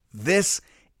"This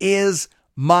is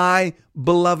my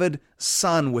beloved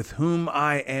Son, with whom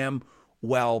I am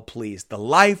well pleased." The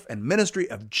life and ministry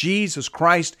of Jesus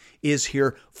Christ is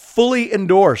here fully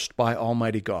endorsed by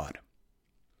Almighty God.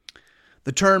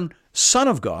 The term Son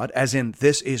of God, as in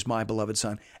 "this is my beloved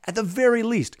Son," at the very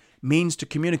least means to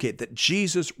communicate that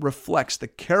Jesus reflects the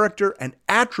character and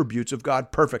attributes of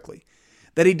God perfectly,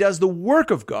 that he does the work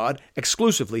of God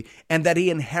exclusively, and that he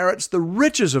inherits the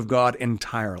riches of God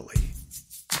entirely.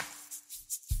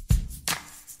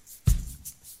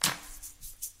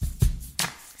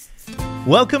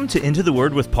 Welcome to Into the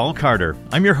Word with Paul Carter.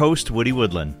 I'm your host, Woody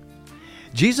Woodland.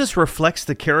 Jesus reflects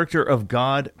the character of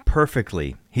God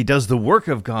perfectly. He does the work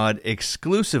of God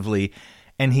exclusively,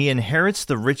 and he inherits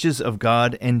the riches of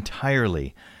God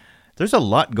entirely. There's a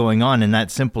lot going on in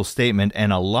that simple statement,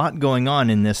 and a lot going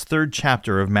on in this third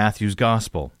chapter of Matthew's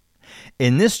Gospel.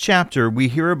 In this chapter, we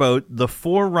hear about the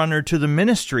forerunner to the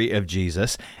ministry of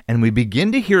Jesus, and we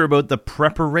begin to hear about the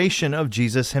preparation of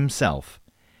Jesus himself.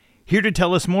 Here to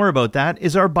tell us more about that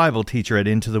is our Bible teacher at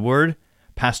Into the Word,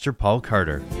 Pastor Paul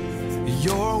Carter.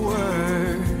 Your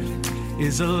word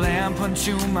is a lamp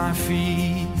unto my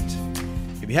feet.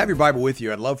 If you have your Bible with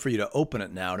you, I'd love for you to open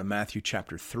it now to Matthew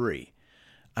chapter 3.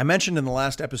 I mentioned in the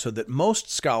last episode that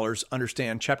most scholars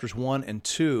understand chapters 1 and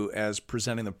 2 as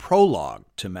presenting the prologue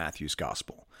to Matthew's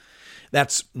Gospel.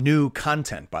 That's new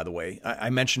content, by the way. I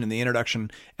mentioned in the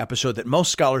introduction episode that most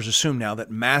scholars assume now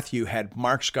that Matthew had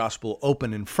Mark's Gospel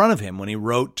open in front of him when he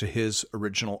wrote to his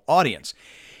original audience.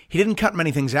 He didn't cut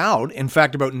many things out. In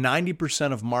fact, about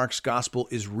 90% of Mark's Gospel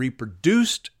is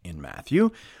reproduced in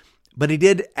Matthew, but he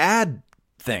did add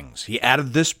things. He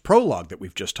added this prologue that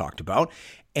we've just talked about,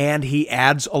 and he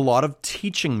adds a lot of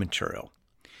teaching material.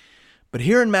 But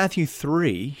here in Matthew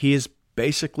 3, he is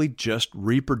basically just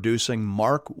reproducing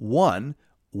Mark 1,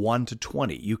 1 to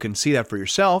 20. You can see that for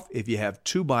yourself if you have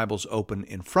two Bibles open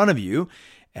in front of you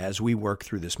as we work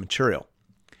through this material.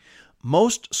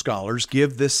 Most scholars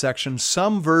give this section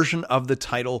some version of the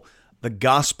title, The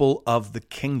Gospel of the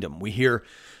Kingdom. We hear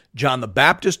John the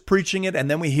Baptist preaching it,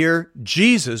 and then we hear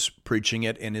Jesus preaching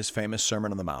it in his famous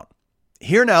Sermon on the Mount.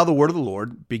 Hear now the word of the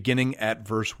Lord, beginning at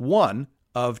verse 1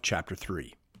 of chapter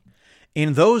 3.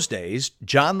 In those days,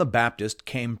 John the Baptist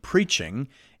came preaching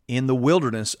in the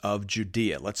wilderness of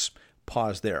Judea. Let's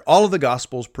pause there. All of the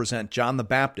Gospels present John the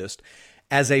Baptist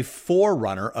as a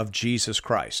forerunner of Jesus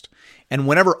Christ. And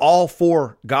whenever all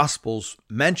four Gospels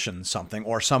mention something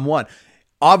or someone,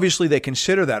 obviously they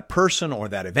consider that person or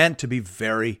that event to be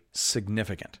very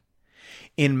significant.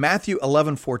 In Matthew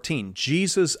 11:14,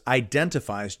 Jesus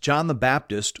identifies John the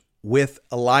Baptist with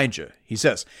Elijah. He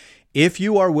says, "If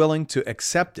you are willing to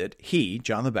accept it, he,"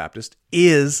 John the Baptist,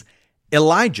 "is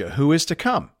Elijah who is to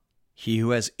come. He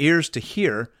who has ears to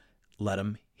hear, let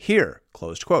him hear."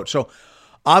 Closed quote. So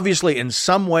obviously, in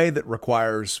some way that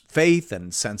requires faith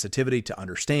and sensitivity to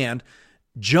understand,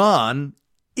 John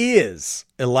is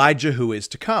Elijah who is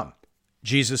to come.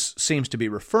 Jesus seems to be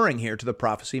referring here to the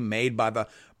prophecy made by the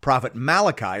prophet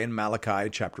Malachi in Malachi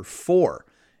chapter 4.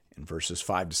 In verses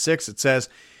 5 to 6, it says,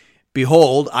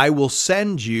 "Behold, I will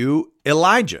send you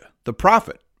Elijah, the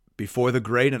prophet, before the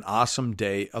great and awesome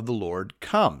day of the Lord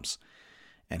comes.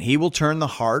 And he will turn the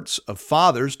hearts of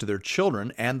fathers to their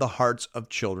children and the hearts of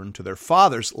children to their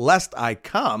fathers, lest I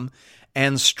come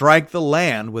and strike the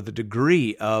land with a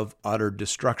degree of utter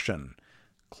destruction."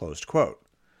 Closed quote.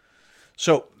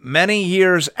 So many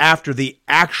years after the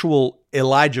actual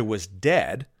Elijah was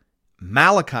dead,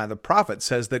 Malachi the prophet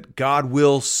says that God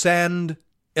will send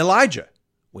Elijah.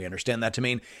 We understand that to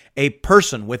mean a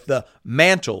person with the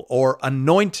mantle or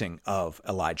anointing of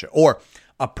Elijah, or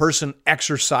a person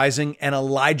exercising an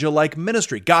Elijah-like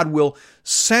ministry. God will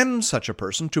send such a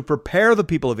person to prepare the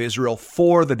people of Israel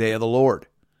for the day of the Lord.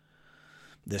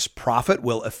 This prophet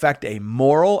will effect a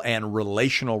moral and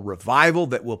relational revival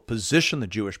that will position the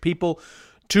Jewish people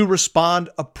to respond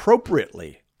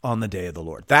appropriately on the day of the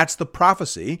Lord. That's the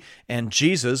prophecy, and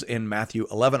Jesus in Matthew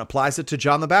 11 applies it to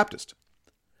John the Baptist.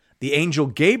 The angel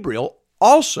Gabriel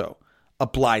also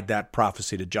applied that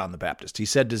prophecy to John the Baptist. He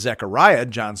said to Zechariah,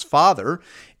 John's father,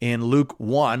 in Luke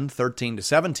 1, 13 to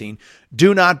 17,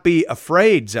 "Do not be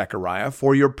afraid, Zechariah,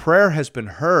 for your prayer has been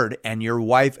heard, and your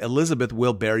wife Elizabeth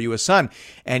will bear you a son,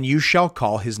 and you shall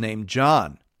call his name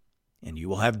John. And you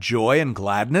will have joy and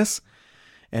gladness,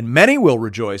 and many will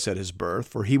rejoice at his birth,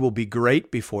 for he will be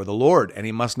great before the Lord, and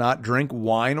he must not drink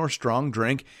wine or strong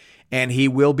drink, and he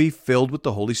will be filled with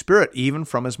the Holy Spirit, even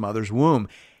from his mother's womb.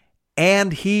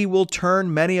 And he will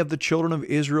turn many of the children of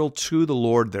Israel to the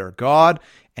Lord their God,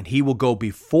 and he will go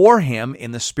before him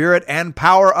in the spirit and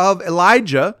power of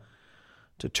Elijah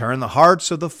to turn the hearts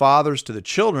of the fathers to the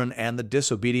children and the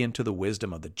disobedient to the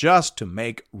wisdom of the just, to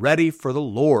make ready for the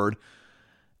Lord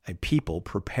a people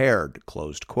prepared,"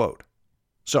 closed quote.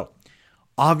 So,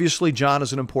 obviously, John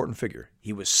is an important figure.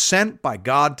 He was sent by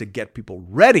God to get people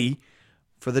ready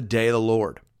for the day of the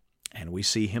Lord. And we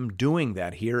see him doing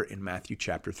that here in Matthew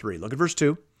chapter 3. Look at verse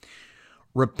 2.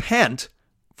 "Repent,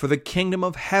 for the kingdom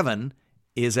of heaven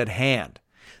is at hand."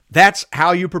 That's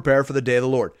how you prepare for the day of the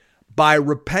Lord, by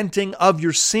repenting of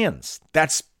your sins.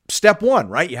 That's step one,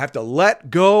 right? You have to let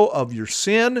go of your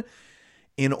sin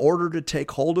in order to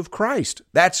take hold of Christ.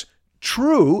 That's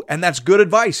true, and that's good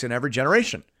advice in every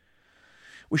generation.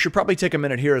 We should probably take a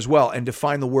minute here as well and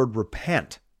define the word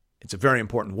repent. It's a very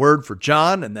important word for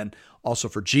John and then also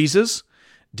for Jesus.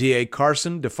 D.A.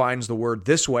 Carson defines the word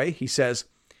this way. He says,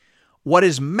 "What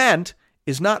is meant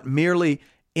is not merely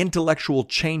intellectual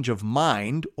change of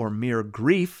mind or mere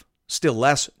grief, still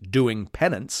less doing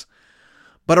penance,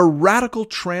 but a radical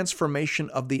transformation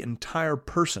of the entire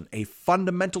person, a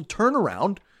fundamental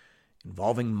turnaround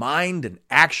involving mind and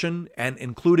action and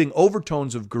including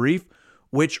overtones of grief,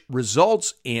 which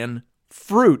results in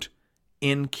fruit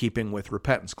in keeping with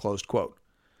repentance," closed quote.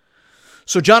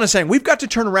 So John is saying, we've got to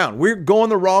turn around. We're going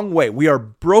the wrong way. We are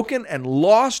broken and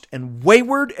lost and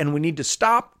wayward, and we need to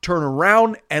stop, turn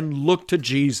around, and look to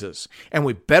Jesus. And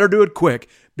we better do it quick,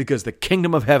 because the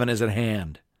kingdom of heaven is at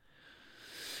hand.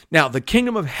 Now, the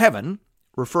kingdom of heaven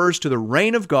refers to the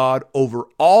reign of God over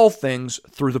all things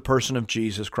through the person of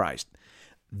Jesus Christ.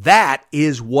 That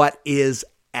is what is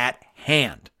at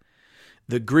hand.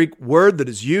 The Greek word that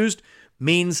is used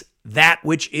means that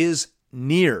which is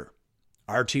near.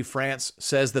 R.T. France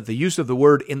says that the use of the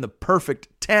word in the perfect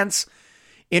tense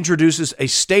introduces a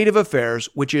state of affairs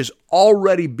which is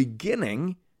already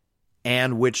beginning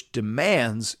and which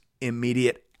demands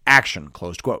immediate action,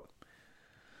 closed quote.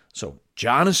 So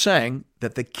John is saying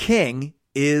that the king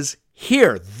is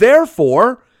here.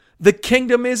 Therefore, the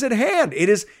kingdom is at hand. It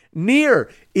is near.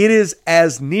 It is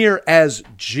as near as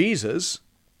Jesus.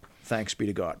 Thanks be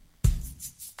to God.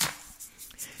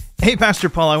 Hey, Pastor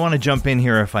Paul, I want to jump in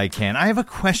here if I can. I have a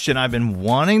question I've been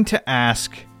wanting to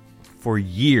ask for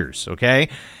years, okay?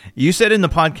 You said in the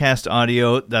podcast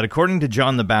audio that according to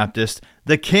John the Baptist,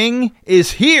 the king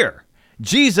is here.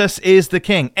 Jesus is the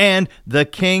king, and the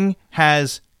king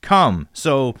has come.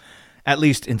 So, at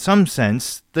least in some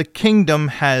sense, the kingdom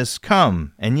has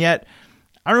come. And yet,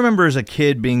 I remember as a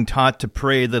kid being taught to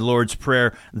pray the Lord's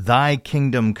Prayer, "Thy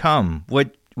kingdom come,"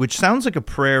 which sounds like a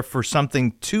prayer for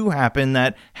something to happen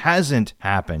that hasn't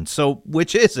happened. So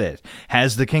which is it?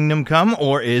 Has the kingdom come,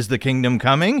 or is the kingdom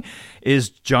coming? Is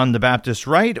John the Baptist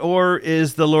right, or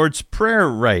is the Lord's Prayer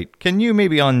right? Can you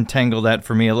maybe untangle that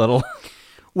for me a little?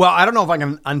 Well, I don't know if I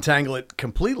can untangle it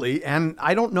completely, and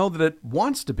I don't know that it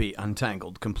wants to be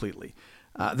untangled completely.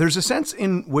 There's a sense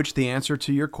in which the answer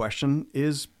to your question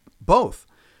is both.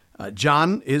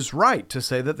 John is right to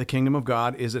say that the kingdom of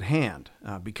God is at hand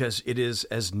because it is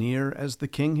as near as the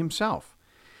king himself.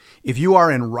 If you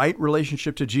are in right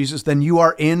relationship to Jesus, then you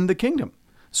are in the kingdom.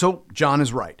 So John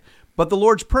is right. But the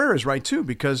Lord's Prayer is right too,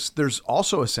 because there's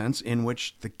also a sense in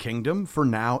which the kingdom for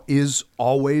now is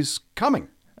always coming.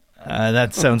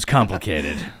 That sounds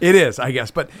complicated. It is, I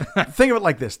guess. But think of it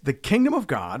like this. The kingdom of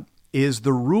God is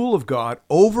the rule of God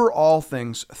over all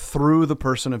things through the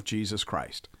person of Jesus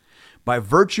Christ. By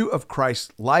virtue of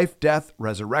Christ's life, death,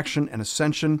 resurrection, and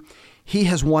ascension, he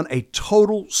has won a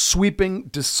total, sweeping,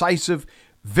 decisive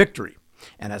victory.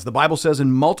 And as the Bible says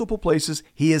in multiple places,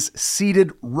 he is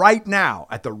seated right now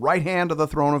at the right hand of the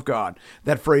throne of God.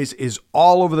 That phrase is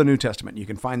all over the New Testament. You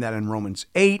can find that in Romans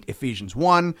 8, Ephesians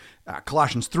 1,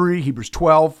 Colossians 3, Hebrews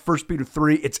 12, 1 Peter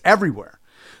 3. It's everywhere.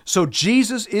 So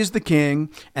Jesus is the king,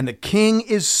 and the king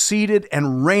is seated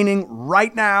and reigning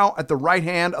right now at the right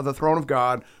hand of the throne of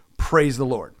God. Praise the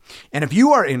Lord. And if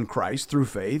you are in Christ through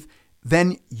faith,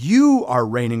 then you are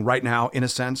reigning right now in a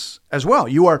sense as well.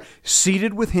 You are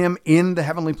seated with him in the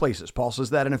heavenly places. Paul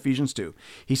says that in Ephesians 2.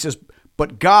 He says,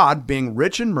 "But God, being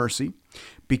rich in mercy,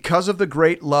 because of the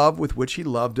great love with which he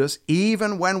loved us,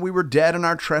 even when we were dead in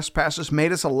our trespasses,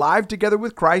 made us alive together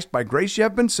with Christ. By grace you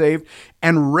have been saved,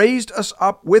 and raised us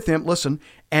up with him," listen,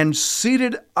 "and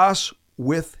seated us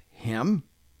with him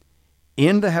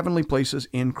in the heavenly places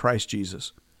in Christ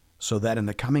Jesus, so that in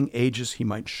the coming ages he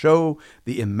might show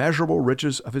the immeasurable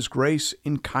riches of his grace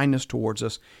in kindness towards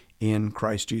us in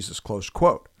Christ Jesus," close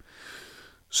quote.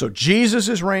 So Jesus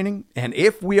is reigning, and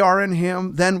if we are in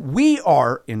him, then we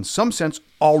are, in some sense,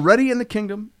 already in the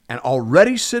kingdom and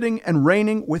already sitting and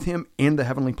reigning with him in the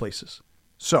heavenly places.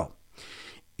 So,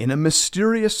 in a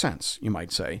mysterious sense, you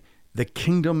might say, The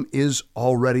kingdom is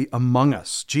already among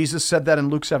us. Jesus said that in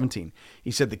Luke 17.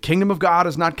 He said, the kingdom of God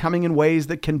is not coming in ways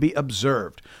that can be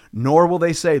observed, nor will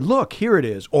they say, look, here it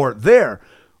is, or there.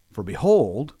 For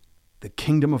behold, the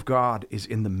kingdom of God is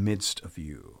in the midst of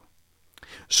you.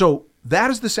 So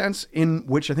that is the sense in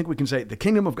which I think we can say the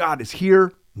kingdom of God is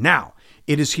here now.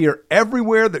 It is here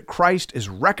everywhere that Christ is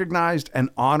recognized and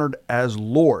honored as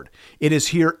Lord. It is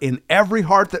here in every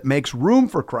heart that makes room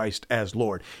for Christ as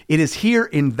Lord. It is here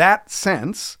in that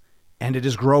sense, and it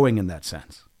is growing in that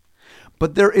sense.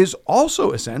 But there is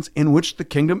also a sense in which the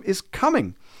kingdom is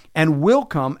coming and will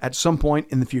come at some point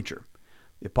in the future.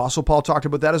 The Apostle Paul talked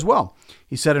about that as well.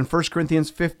 He said in 1 Corinthians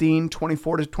 15,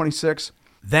 24 to 26,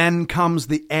 then comes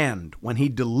the end, when he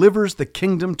delivers the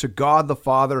kingdom to God the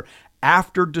Father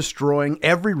after destroying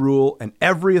every rule and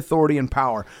every authority and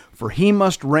power, for he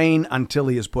must reign until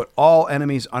he has put all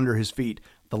enemies under his feet.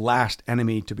 The last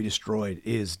enemy to be destroyed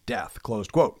is death.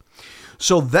 Closed quote.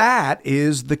 So that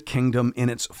is the kingdom in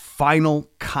its final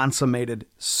consummated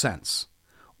sense.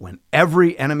 When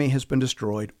every enemy has been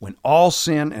destroyed, when all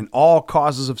sin and all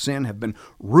causes of sin have been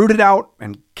rooted out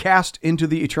and cast into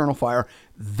the eternal fire,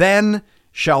 then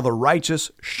shall the righteous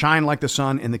shine like the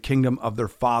sun in the kingdom of their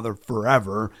Father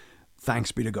forever.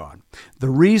 Thanks be to God. The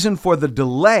reason for the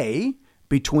delay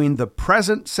between the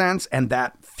present sense and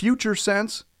that future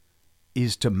sense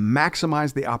is to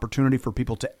maximize the opportunity for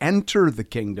people to enter the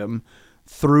kingdom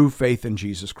through faith in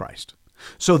Jesus Christ.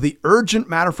 So the urgent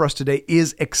matter for us today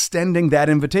is extending that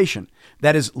invitation.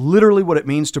 That is literally what it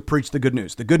means to preach the good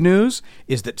news. The good news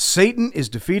is that Satan is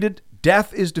defeated,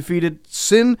 death is defeated,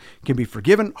 sin can be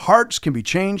forgiven, hearts can be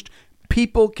changed,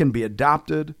 people can be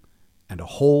adopted, and a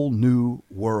whole new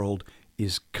world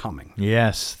is coming.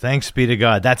 Yes, thanks be to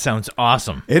God. That sounds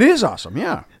awesome. It is awesome,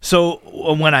 yeah. So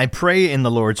when I pray in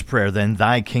the Lord's Prayer, then,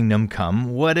 thy kingdom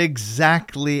come, what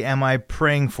exactly am I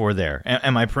praying for there?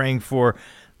 Am I praying for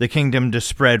the kingdom to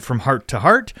spread from heart to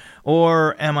heart,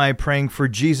 or am I praying for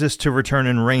Jesus to return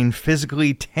and reign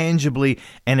physically, tangibly,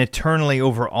 and eternally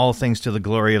over all things to the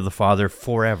glory of the Father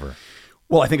forever?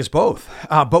 Well, I think it's both,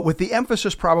 but with the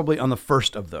emphasis probably on the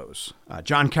first of those.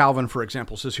 John Calvin, for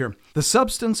example, says here, the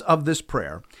substance of this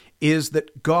prayer is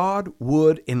that God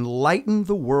would enlighten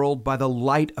the world by the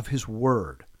light of his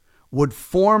word, would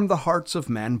form the hearts of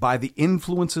men by the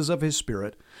influences of his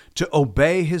Spirit to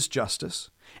obey his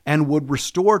justice, and would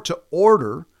restore to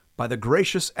order by the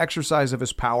gracious exercise of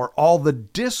his power all the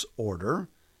disorder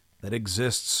that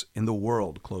exists in the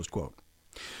world, closed quote.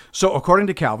 So according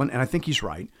to Calvin, and I think he's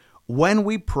right, when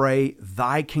we pray,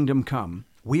 thy kingdom come,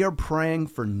 we are praying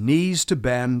for knees to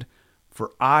bend,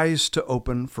 for eyes to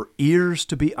open, for ears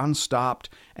to be unstopped,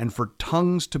 and for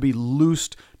tongues to be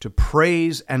loosed to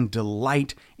praise and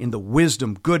delight in the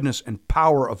wisdom, goodness, and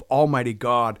power of Almighty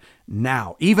God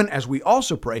now. Even as we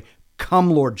also pray, come,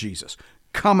 Lord Jesus,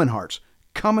 come in hearts,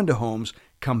 come into homes,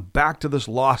 come back to this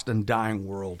lost and dying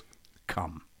world,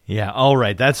 come. Yeah, all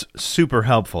right, that's super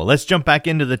helpful. Let's jump back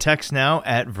into the text now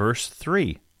at verse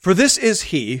 3. For this is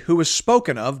he who was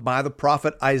spoken of by the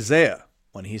prophet Isaiah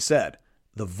when he said,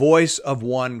 the voice of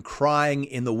one crying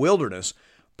in the wilderness,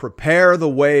 prepare the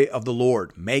way of the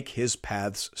Lord, make his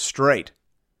paths straight.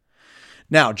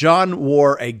 Now, John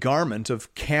wore a garment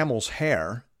of camel's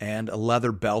hair and a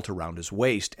leather belt around his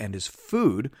waist, and his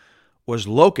food was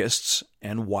locusts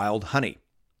and wild honey.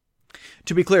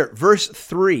 To be clear, verse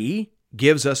 3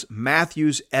 gives us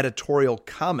Matthew's editorial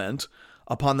comment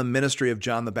upon the ministry of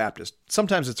John the Baptist.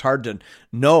 Sometimes it's hard to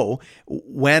know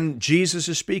when Jesus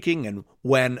is speaking and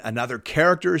when another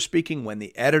character is speaking, when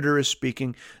the editor is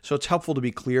speaking, so it's helpful to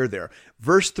be clear there.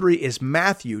 Verse 3 is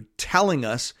Matthew telling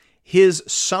us his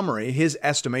summary, his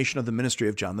estimation of the ministry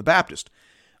of John the Baptist.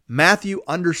 Matthew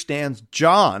understands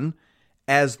John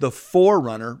as the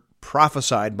forerunner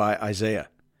prophesied by Isaiah.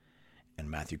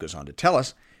 And Matthew goes on to tell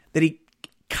us that he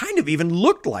kind of even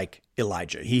looked like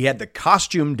Elijah. He had the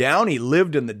costume down, he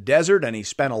lived in the desert, and he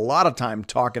spent a lot of time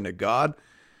talking to God.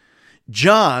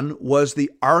 John was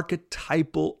the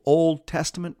archetypal Old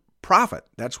Testament prophet.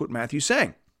 That's what Matthew's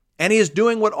saying. And he is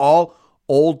doing what all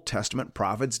Old Testament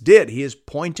prophets did. He is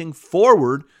pointing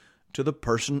forward to the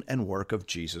person and work of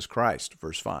Jesus Christ.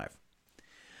 Verse 5.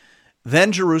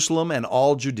 Then Jerusalem and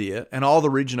all Judea and all the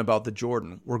region about the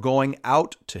Jordan were going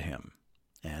out to him,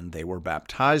 and they were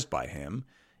baptized by him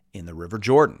in the river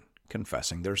Jordan,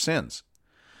 confessing their sins.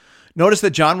 Notice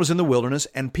that John was in the wilderness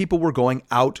and people were going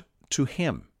out to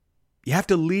him. You have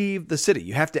to leave the city.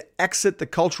 You have to exit the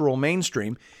cultural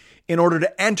mainstream in order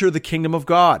to enter the kingdom of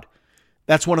God.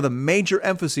 That's one of the major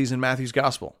emphases in Matthew's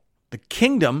gospel. The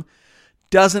kingdom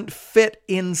doesn't fit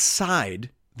inside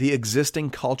the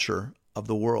existing culture of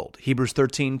the world. Hebrews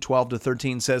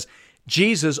 13:12-13 says,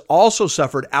 Jesus also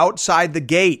suffered outside the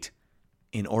gate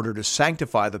in order to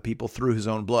sanctify the people through his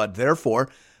own blood. Therefore,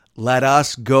 let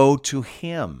us go to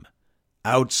him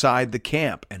outside the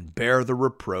camp and bear the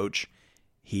reproach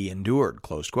he endured.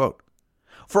 Close quote.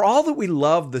 For all that we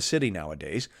love the city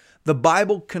nowadays, the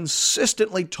Bible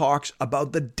consistently talks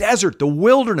about the desert, the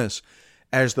wilderness,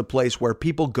 as the place where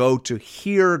people go to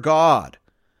hear God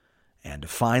and to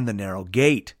find the narrow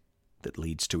gate that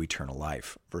leads to eternal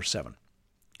life. Verse 7.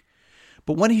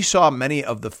 But when he saw many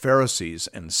of the Pharisees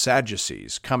and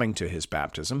Sadducees coming to his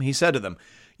baptism, he said to them,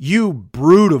 "You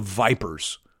brood of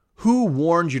vipers, who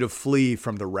warned you to flee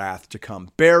from the wrath to come?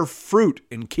 Bear fruit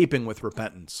in keeping with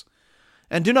repentance.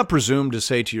 And do not presume to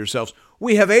say to yourselves,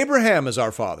 'We have Abraham as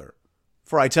our father.'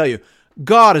 For I tell you,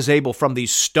 God is able from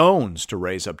these stones to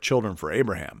raise up children for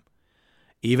Abraham.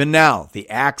 Even now the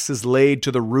axe is laid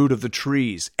to the root of the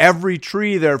trees. Every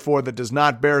tree, therefore, that does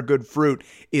not bear good fruit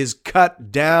is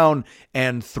cut down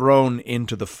and thrown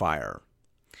into the fire."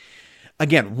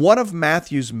 Again, one of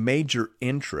Matthew's major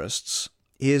interests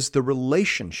is the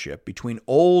relationship between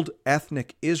old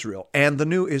ethnic Israel and the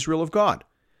new Israel of God.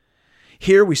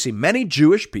 Here we see many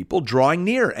Jewish people drawing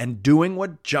near and doing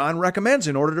what John recommends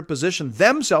in order to position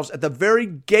themselves at the very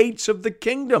gates of the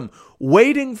kingdom,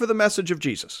 waiting for the message of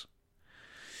Jesus.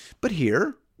 But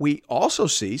here we also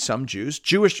see some Jews,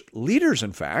 Jewish leaders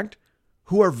in fact,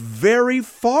 who are very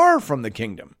far from the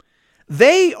kingdom.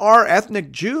 They are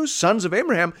ethnic Jews, sons of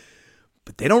Abraham,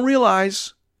 but they don't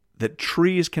realize that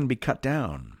trees can be cut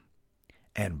down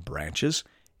and branches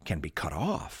can be cut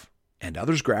off and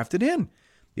others grafted in.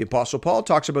 The Apostle Paul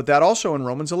talks about that also in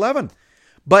Romans 11.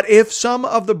 But if some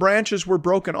of the branches were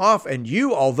broken off and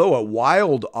you, although a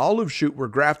wild olive shoot, were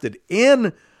grafted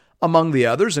in among the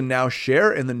others and now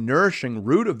share in the nourishing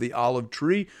root of the olive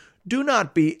tree, do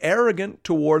not be arrogant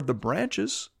toward the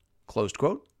branches. Closed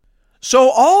quote. So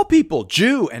all people,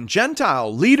 Jew and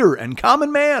Gentile, leader and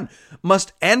common man,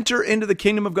 must enter into the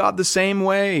kingdom of God the same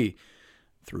way,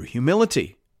 through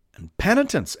humility and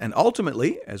penitence, and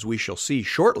ultimately, as we shall see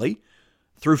shortly,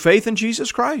 through faith in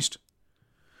Jesus Christ.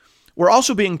 We're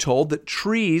also being told that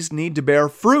trees need to bear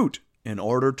fruit in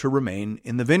order to remain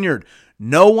in the vineyard.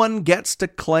 No one gets to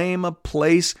claim a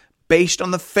place based on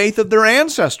the faith of their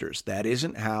ancestors. That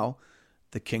isn't how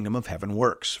the kingdom of heaven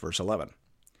works. Verse 11.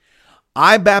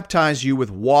 I baptize you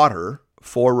with water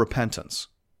for repentance,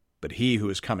 but he who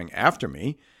is coming after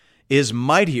me is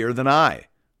mightier than I,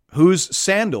 whose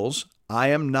sandals I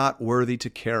am not worthy to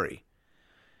carry.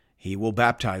 He will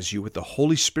baptize you with the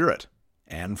Holy Spirit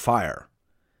and fire.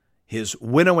 His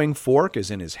winnowing fork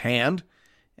is in his hand,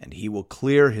 and he will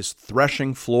clear his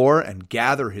threshing floor and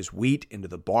gather his wheat into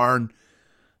the barn,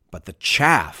 but the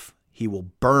chaff he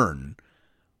will burn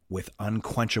with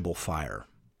unquenchable fire.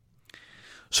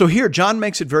 So here, John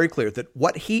makes it very clear that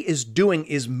what he is doing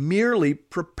is merely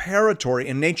preparatory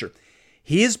in nature.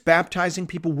 He is baptizing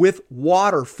people with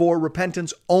water for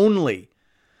repentance only.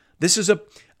 This is a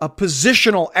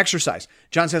positional exercise.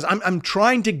 John says, I'm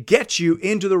trying to get you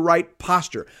into the right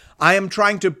posture. I am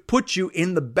trying to put you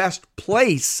in the best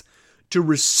place to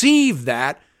receive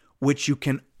that which you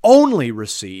can only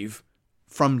receive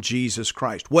from Jesus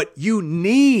Christ. What you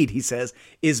need, he says,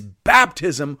 is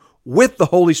baptism with the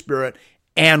Holy Spirit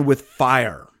and with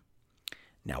fire.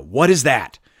 Now, what is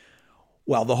that?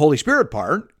 Well, the Holy Spirit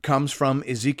part comes from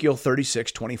Ezekiel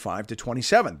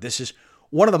 36:25-27. This is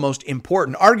one of the most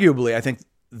important, arguably, I think,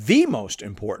 the most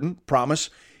important promise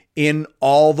in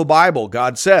all the Bible.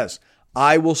 God says,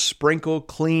 I will sprinkle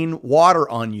clean water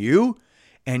on you,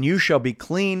 and you shall be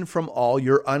clean from all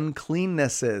your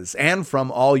uncleannesses, and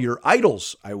from all your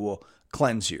idols I will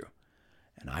cleanse you.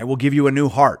 And I will give you a new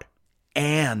heart,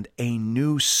 and a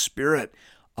new spirit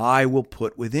I will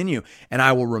put within you. And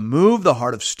I will remove the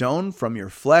heart of stone from your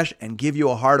flesh and give you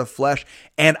a heart of flesh.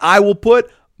 And I will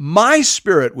put my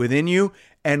spirit within you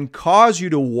and cause you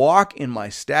to walk in my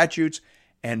statutes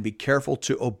and be careful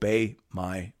to obey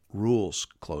my rules.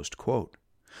 Closed quote.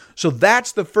 So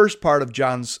that's the first part of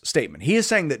John's statement. He is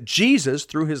saying that Jesus,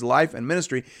 through his life and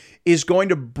ministry, is going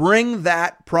to bring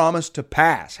that promise to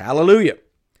pass. Hallelujah.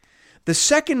 The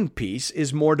second piece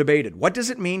is more debated. What does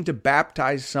it mean to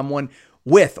baptize someone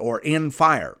with or in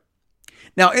fire?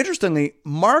 Now, interestingly,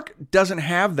 Mark doesn't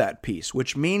have that piece,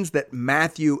 which means that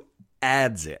Matthew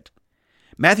adds it.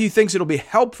 Matthew thinks it'll be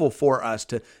helpful for us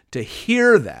to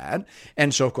hear that.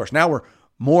 And so, of course, now we're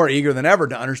more eager than ever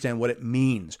to understand what it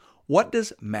means. What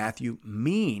does Matthew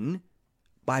mean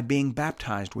by being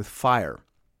baptized with fire?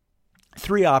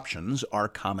 Three options are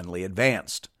commonly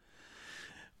advanced.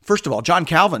 First of all, John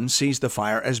Calvin sees the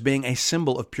fire as being a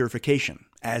symbol of purification,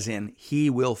 as in he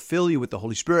will fill you with the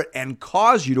Holy Spirit and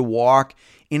cause you to walk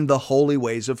in the holy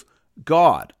ways of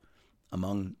God.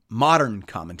 Among modern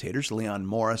commentators, Leon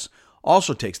Morris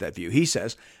also takes that view. He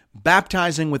says,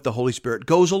 baptizing with the Holy Spirit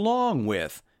goes along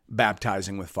with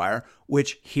baptizing with fire,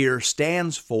 which here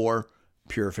stands for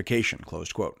purification,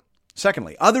 closed quote.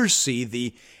 Secondly, others see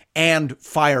the and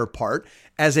fire part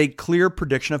as a clear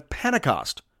prediction of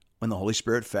Pentecost, when the Holy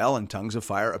Spirit fell and tongues of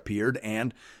fire appeared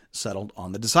and settled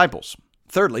on the disciples.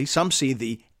 Thirdly, some see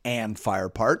the and fire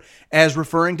part as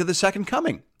referring to the second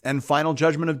coming and final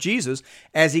judgment of Jesus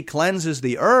as he cleanses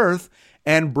the earth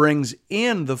and brings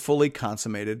in the fully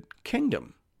consummated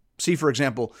kingdom. See, for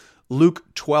example, Luke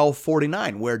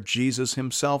 12:49, where Jesus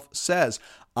himself says,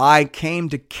 I came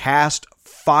to cast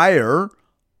fire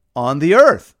on the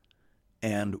earth,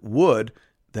 and would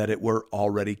that it were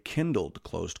already kindled,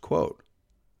 closed quote.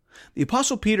 The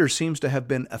Apostle Peter seems to have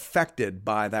been affected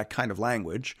by that kind of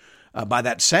language, by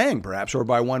that saying perhaps, or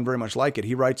by one very much like it.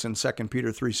 He writes in 2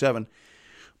 Peter 3:7,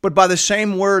 but by the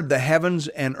same word, the heavens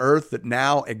and earth that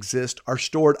now exist are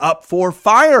stored up for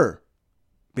fire,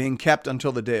 being kept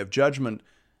until the day of judgment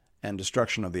and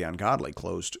destruction of the ungodly,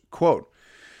 closed quote.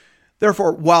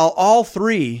 Therefore, while all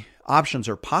three options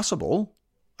are possible,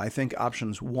 I think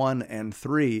options 1 and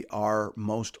 3 are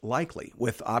most likely,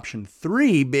 with option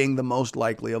 3 being the most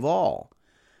likely of all.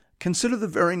 Consider the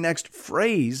very next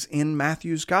phrase in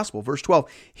Matthew's Gospel, verse 12.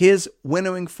 His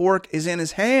winnowing fork is in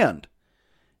his hand,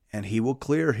 and he will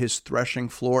clear his threshing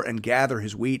floor and gather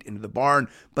his wheat into the barn,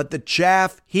 but the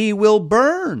chaff he will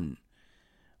burn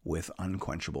with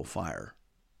unquenchable fire.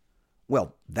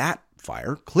 Well, that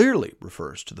fire clearly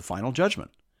refers to the final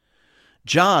judgment.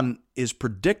 John is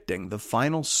predicting the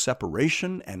final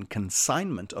separation and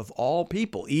consignment of all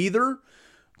people, either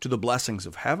to the blessings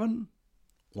of heaven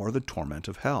or the torment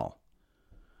of hell.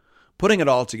 Putting it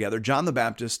all together, John the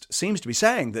Baptist seems to be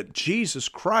saying that Jesus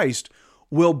Christ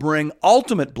will bring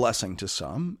ultimate blessing to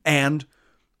some and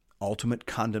ultimate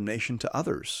condemnation to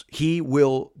others. He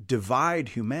will divide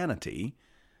humanity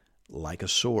like a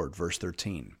sword, verse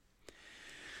 13.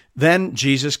 Then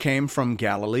Jesus came from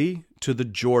Galilee to the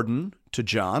Jordan to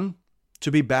John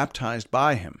to be baptized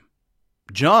by him.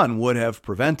 John would have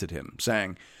prevented him,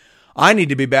 saying, I need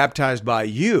to be baptized by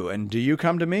you, and do you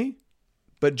come to me?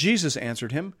 But Jesus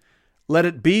answered him, let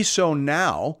it be so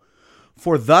now,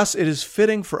 for thus it is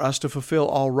fitting for us to fulfill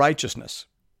all righteousness.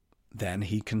 Then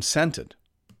he consented.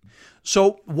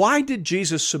 So why did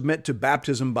Jesus submit to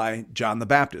baptism by John the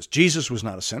Baptist? Jesus was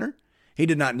not a sinner. He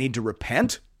did not need to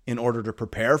repent in order to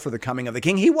prepare for the coming of the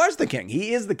king. He was the king.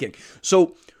 He is the king.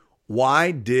 So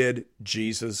why did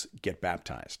Jesus get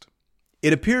baptized?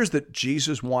 It appears that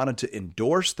Jesus wanted to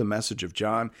endorse the message of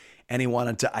John, and he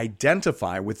wanted to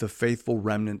identify with the faithful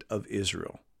remnant of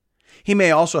Israel. He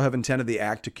may also have intended the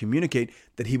act to communicate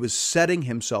that he was setting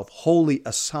himself wholly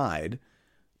aside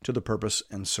to the purpose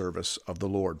and service of the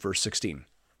Lord. Verse 16.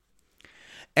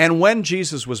 And when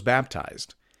Jesus was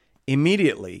baptized,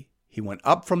 immediately he went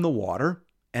up from the water,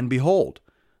 and behold,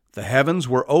 the heavens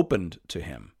were opened to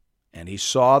him, and he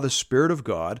saw the Spirit of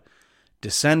God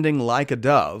descending like a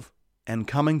dove and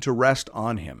coming to rest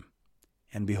on him.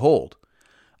 And behold,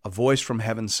 a voice from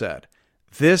heaven said,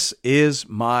 This is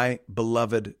my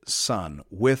beloved Son,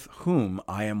 with whom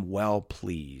I am well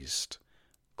pleased.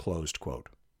 Closed quote.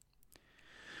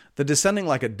 The descending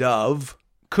like a dove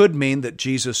could mean that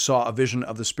Jesus saw a vision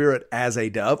of the Spirit as a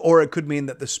dove, or it could mean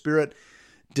that the Spirit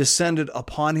descended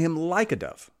upon him like a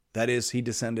dove. That is, he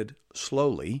descended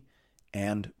slowly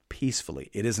and peacefully.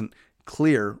 It isn't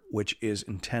clear which is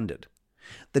intended.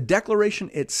 The declaration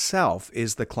itself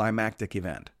is the climactic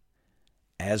event.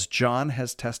 As John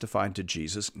has testified to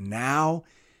Jesus, now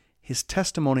his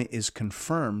testimony is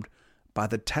confirmed by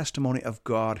the testimony of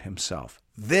God himself.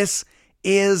 This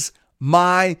is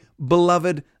my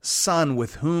beloved Son,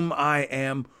 with whom I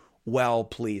am well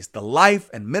pleased. The life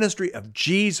and ministry of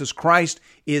Jesus Christ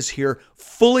is here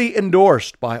fully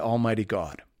endorsed by Almighty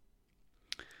God.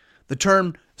 The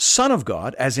term Son of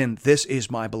God, as in this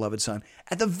is my beloved Son,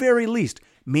 at the very least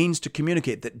means to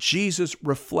communicate that Jesus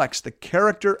reflects the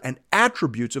character and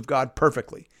attributes of God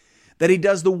perfectly, that he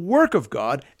does the work of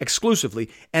God exclusively,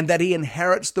 and that he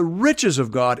inherits the riches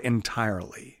of God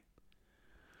entirely.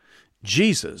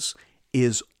 Jesus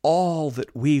is all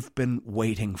that we've been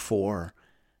waiting for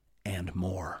and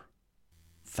more.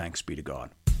 Thanks be to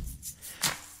God.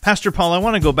 Pastor Paul, I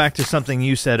want to go back to something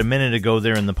you said a minute ago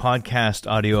there in the podcast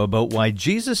audio about why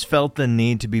Jesus felt the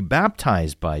need to be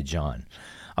baptized by John.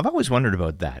 I've always wondered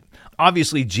about that.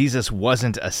 Obviously, Jesus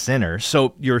wasn't a sinner,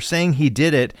 so you're saying he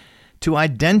did it to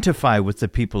identify with the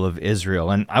people of Israel,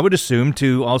 and I would assume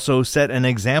to also set an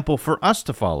example for us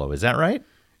to follow. Is that right?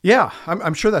 Yeah,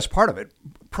 I'm sure that's part of it.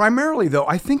 Primarily, though,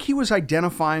 I think he was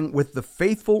identifying with the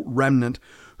faithful remnant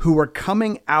who were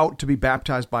coming out to be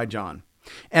baptized by John.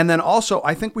 And then also,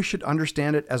 I think we should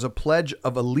understand it as a pledge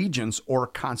of allegiance or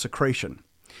consecration.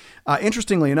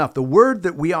 Interestingly enough, the word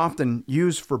that we often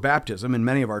use for baptism in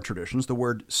many of our traditions, the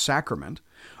word sacrament,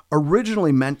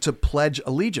 originally meant to pledge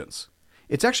allegiance.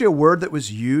 It's actually a word that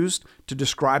was used to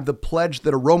describe the pledge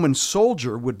that a Roman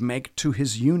soldier would make to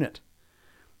his unit.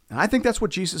 And I think that's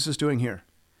what Jesus is doing here.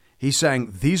 He's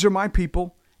saying, these are my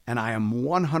people, and I am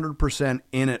 100%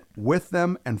 in it with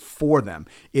them and for them.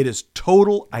 It is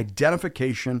total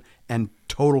identification and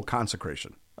total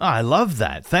consecration. Oh, I love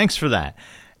that. Thanks for that.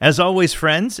 As always,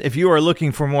 friends, if you are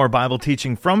looking for more Bible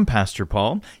teaching from Pastor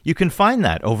Paul, you can find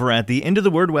that over at the Into the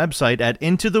Word website at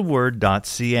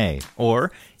intotheword.ca,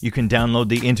 or you can download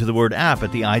the Into the Word app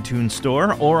at the iTunes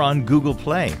Store or on Google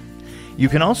Play. You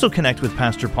can also connect with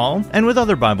Pastor Paul and with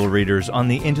other Bible readers on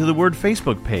the Into the Word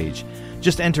Facebook page.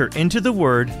 Just enter Into the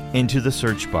Word into the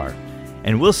search bar.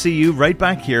 And we'll see you right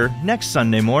back here next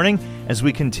Sunday morning as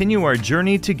we continue our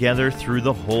journey together through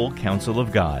the whole counsel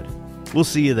of God. We'll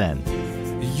see you then.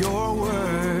 Your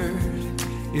word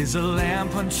is a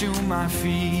lamp unto my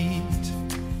feet